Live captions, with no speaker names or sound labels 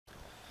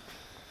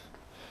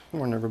Good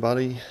morning,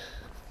 everybody.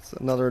 It's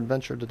another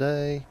adventure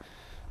today.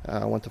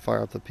 I went to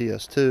fire up the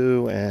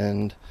PS2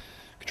 and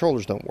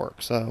controllers don't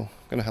work, so I'm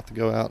gonna have to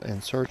go out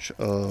in search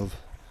of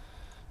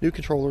new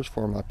controllers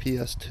for my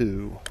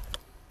PS2.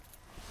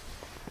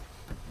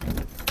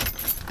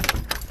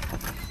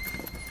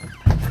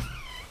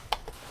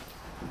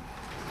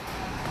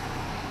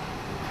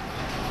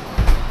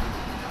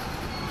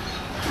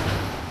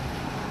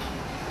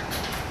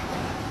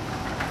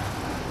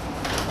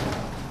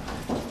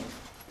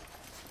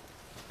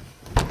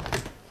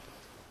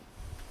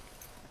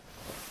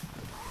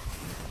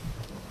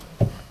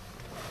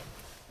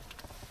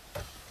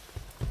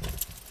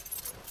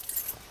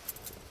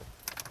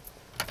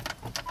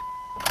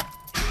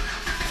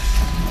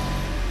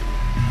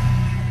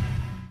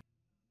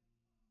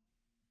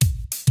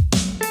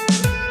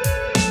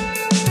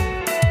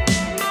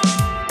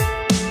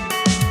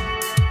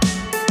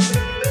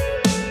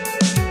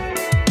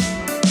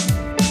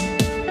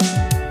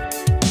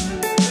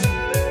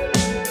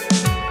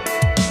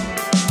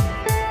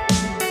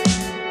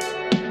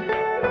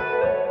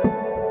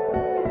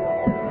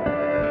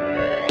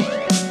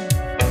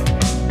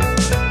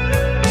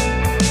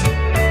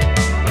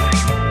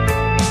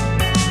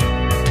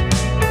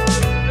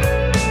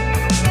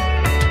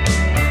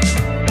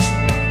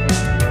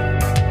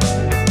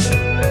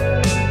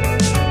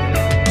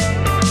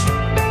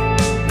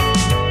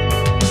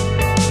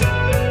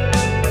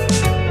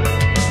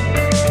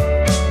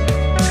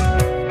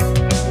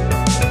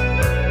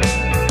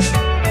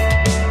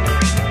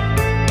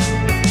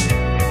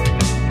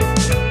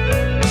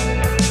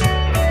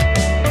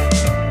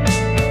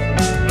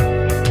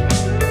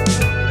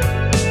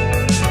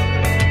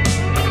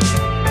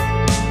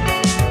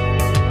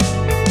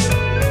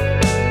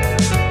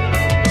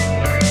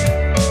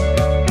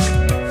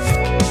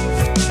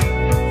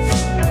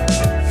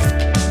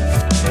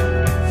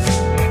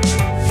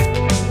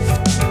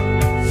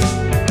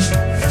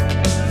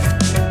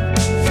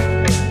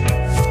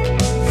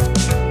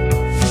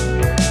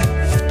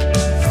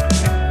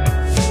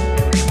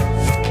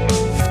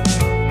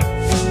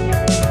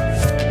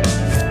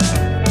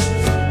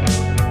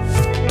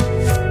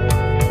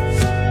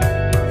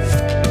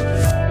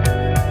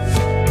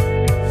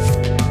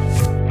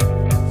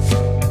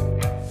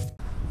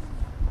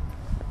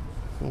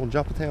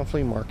 Town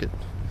flea market.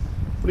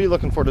 What are you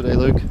looking for today,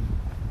 Luke?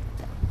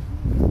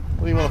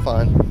 What do you want to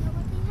find?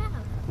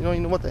 You don't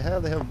even know what they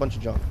have? They have a bunch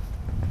of junk.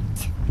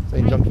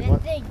 They junk you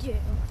want? They do.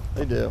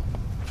 They do.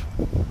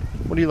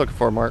 What are you looking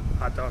for, Mark?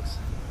 Hot dogs.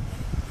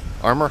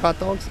 Armor hot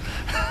dogs?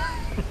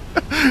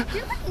 I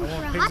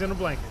want pigs in a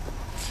blanket.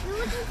 You're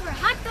looking for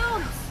hot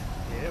dogs.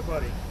 Yeah,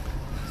 buddy.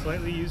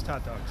 Slightly used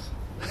hot dogs.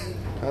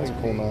 Kinds of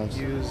cool knives.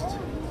 Used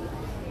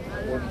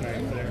fork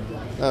knife there.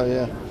 Oh,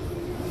 yeah.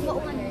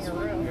 What one is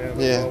one?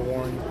 Yeah. Well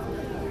worn.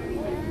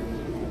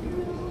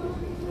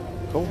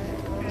 Cool.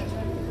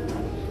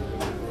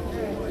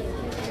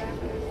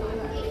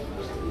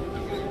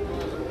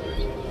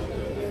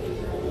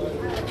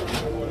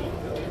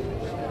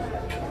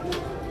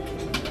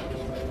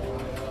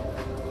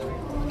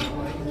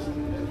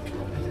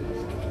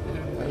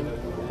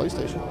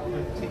 PlayStation.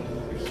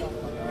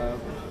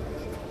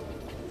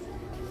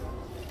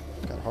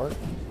 Got heart.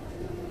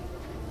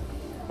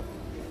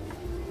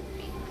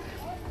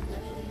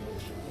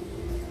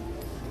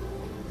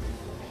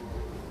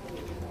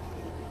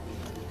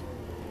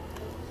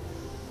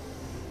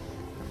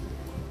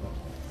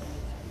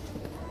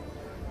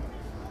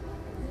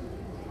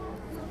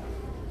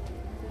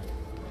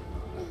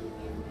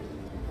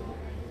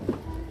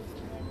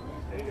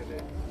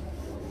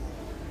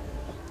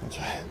 That's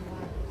right.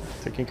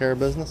 Taking care of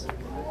business.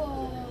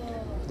 Whoa.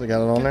 They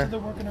got it on there? They're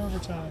working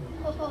overtime.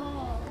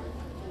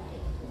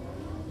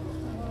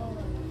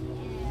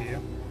 Yeah.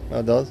 Oh,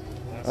 it does?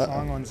 That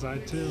song on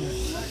side too.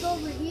 Look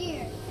over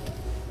here.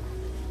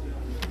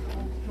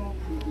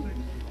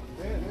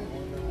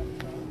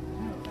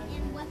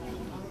 And weapons.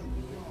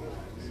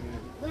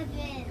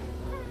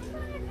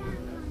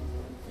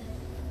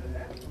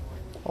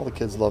 All the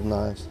kids love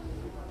knives.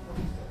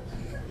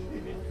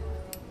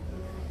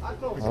 I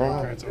don't know.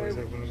 Parents always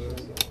have one of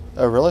those.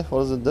 Oh, really? What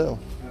does it do? I don't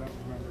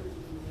remember.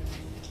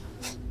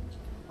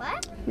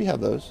 What? We have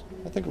those.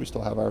 I think we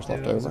still have ours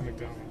left That was over. at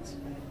McDonald's.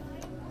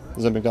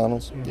 Is it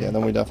McDonald's? Mm-hmm. Yeah,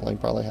 then we definitely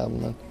probably have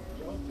them then.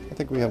 I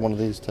think we have one of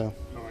these too.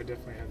 Oh, I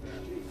definitely had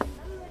that.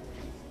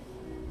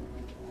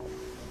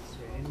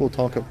 Cool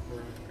Tonka.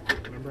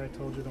 Remember I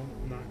told you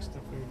don't knock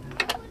stuff over?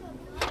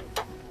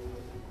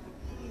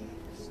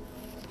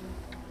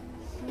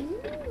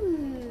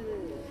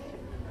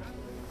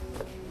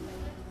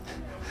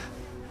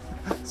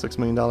 $6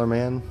 Million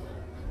Man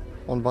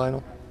on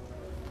vinyl.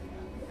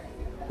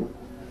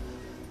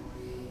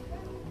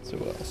 Let's see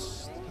what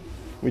else.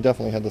 We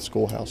definitely had the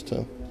Schoolhouse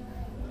too.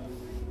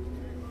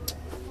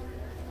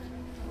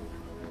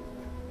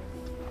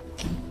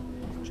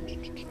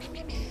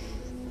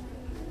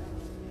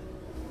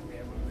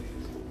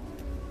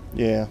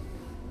 Yeah.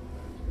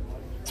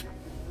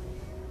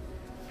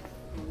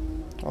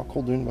 Oh,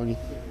 cool dune buggy.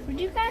 What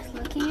are you guys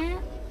looking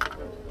at?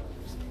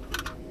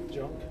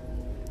 Junk.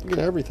 Look at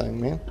everything,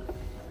 man.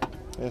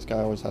 This guy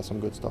always has some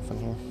good stuff in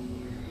here.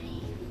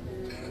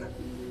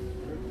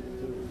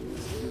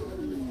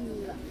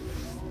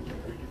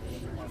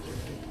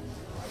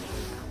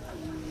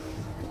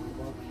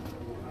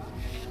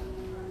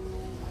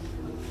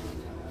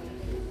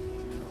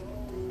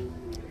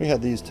 We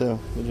had these too.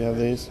 Did you have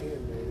these?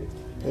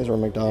 These were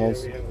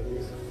McDonald's.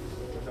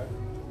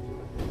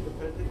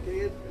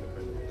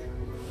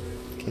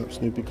 Camp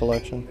Snoopy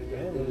collection.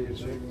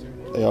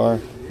 They are.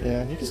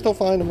 Yeah, you can still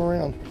find them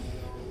around.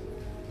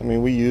 I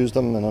mean, we used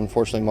them, and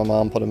unfortunately, my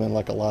mom put them in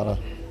like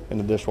in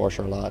the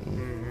dishwasher a lot.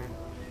 And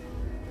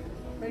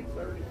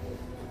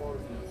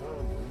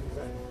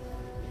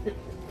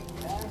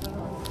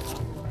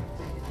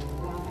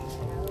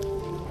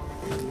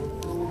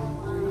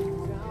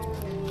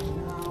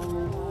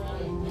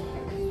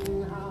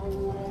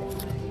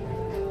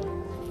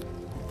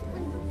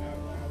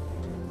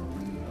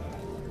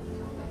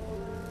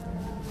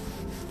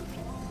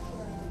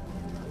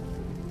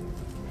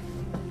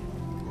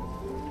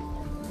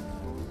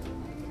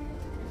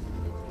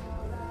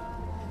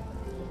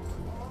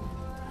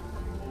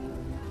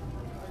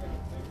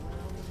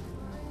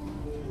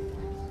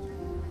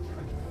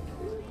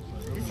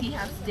Does he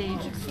have stage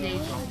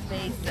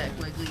basic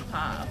Wiggly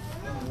Pop?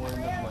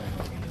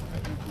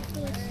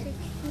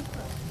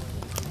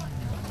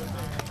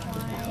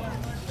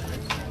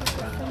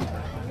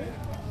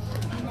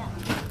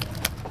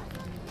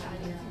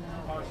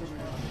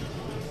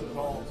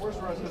 Where's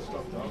the rest of this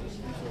stuff, dogs?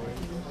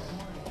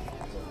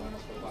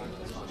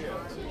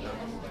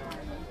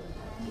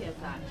 He has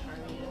that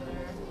Charmander.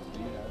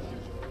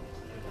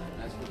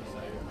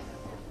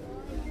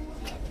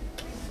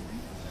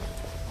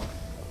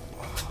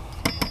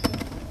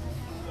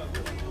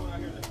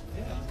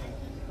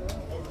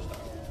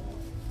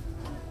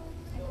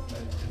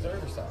 It's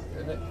overstock,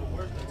 isn't it?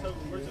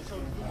 Where's the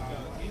total?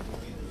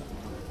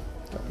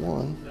 got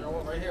one.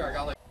 Right here, I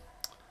got like.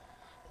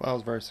 Well, I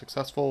was very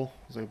successful.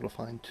 I was able to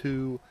find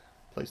 2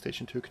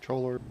 PlayStation 2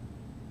 controllers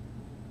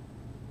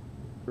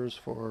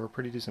for a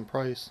pretty decent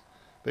price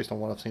based on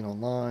what I've seen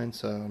online.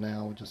 So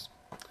now we just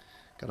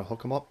gotta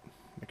hook them up,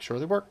 make sure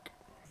they work.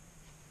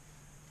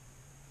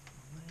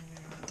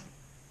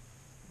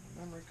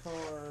 Memory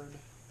card.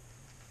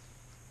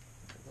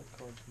 That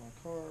card's my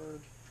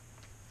card.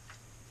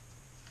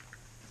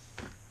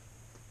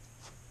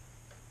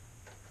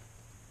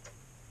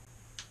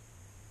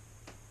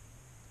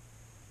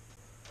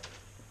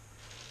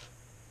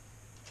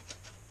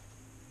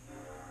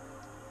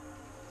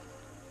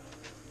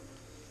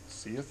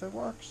 See if it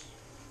works.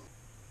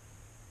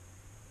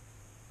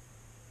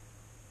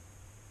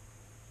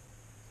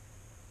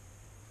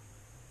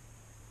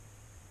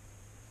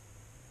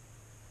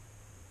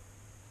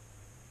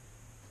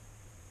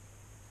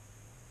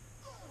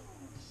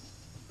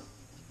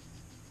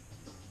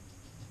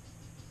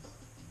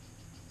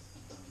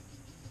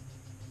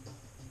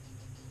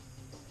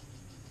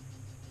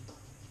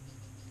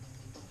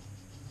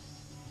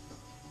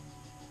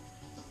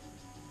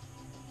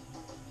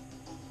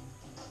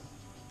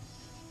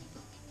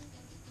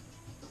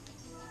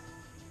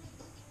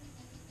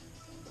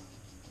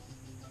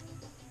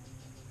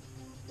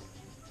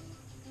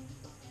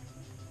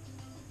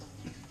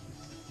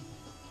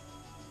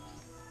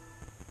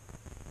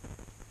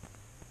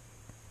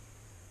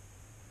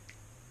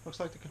 Looks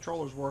like the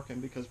controller's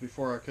working, because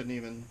before I couldn't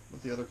even,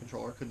 with the other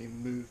controller, I couldn't even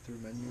move through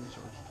menus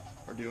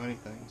or do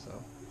anything, so.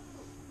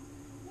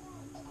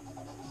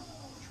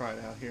 Try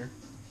it out here.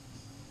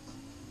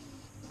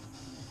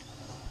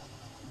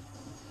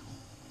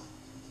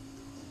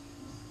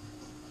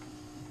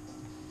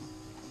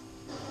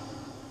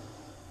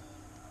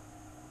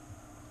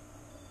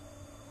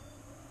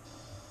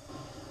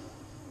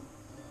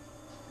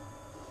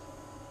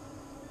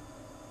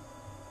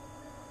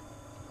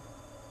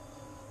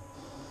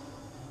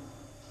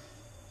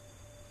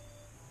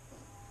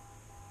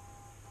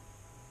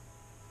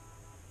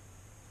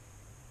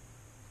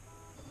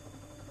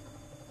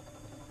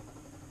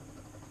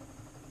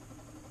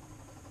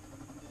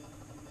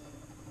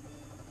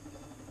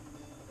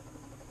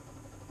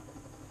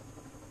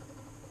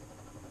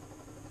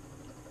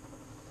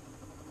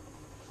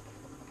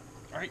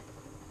 Alright,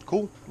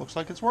 cool. Looks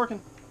like it's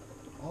working.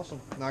 Awesome.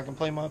 Now I can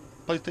play my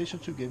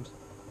PlayStation 2 games.